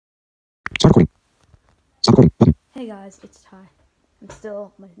Start recording. Stop recording. Button. Hey guys, it's Ty.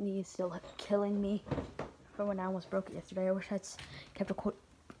 My knee is still killing me from when I almost broke it yesterday. I wish I'd kept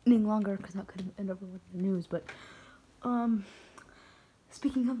recording longer because that could have ended up with the news. But,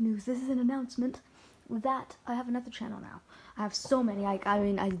 speaking of news, this is an announcement that I have another channel now. I have so many.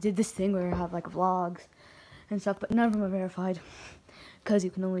 I did this thing where I have like vlogs and stuff, but none of them are verified because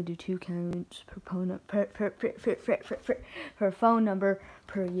you can only do 2 accounts per phone number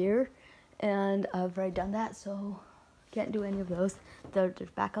per year. And I've already done that, so can't do any of those. There's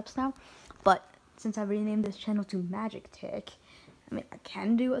backups now. But since I renamed this channel to Magic Tech, I mean, I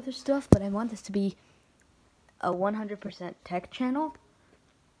can do other stuff, but I want this to be a 100% tech channel.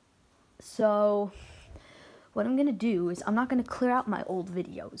 So what I'm gonna do is I'm not gonna clear out my old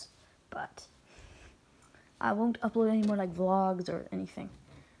videos, but I won't upload any more like vlogs or anything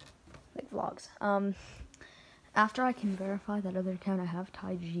like vlogs. After I can verify that other account I have,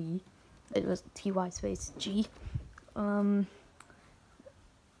 Ty G. It was TY space G. My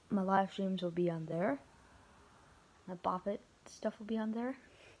live streams will be on there. My Bop It stuff will be on there.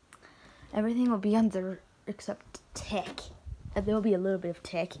 Everything will be on there except tech. And there will be a little bit of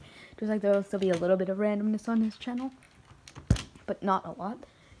tech. Just like there will still be a little bit of randomness on this channel, but not a lot.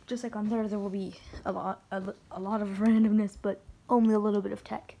 Just like on there will be a lot of randomness, but only a little bit of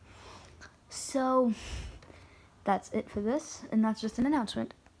tech. So that's it for this, and that's just an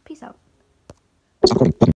announcement. Peace out.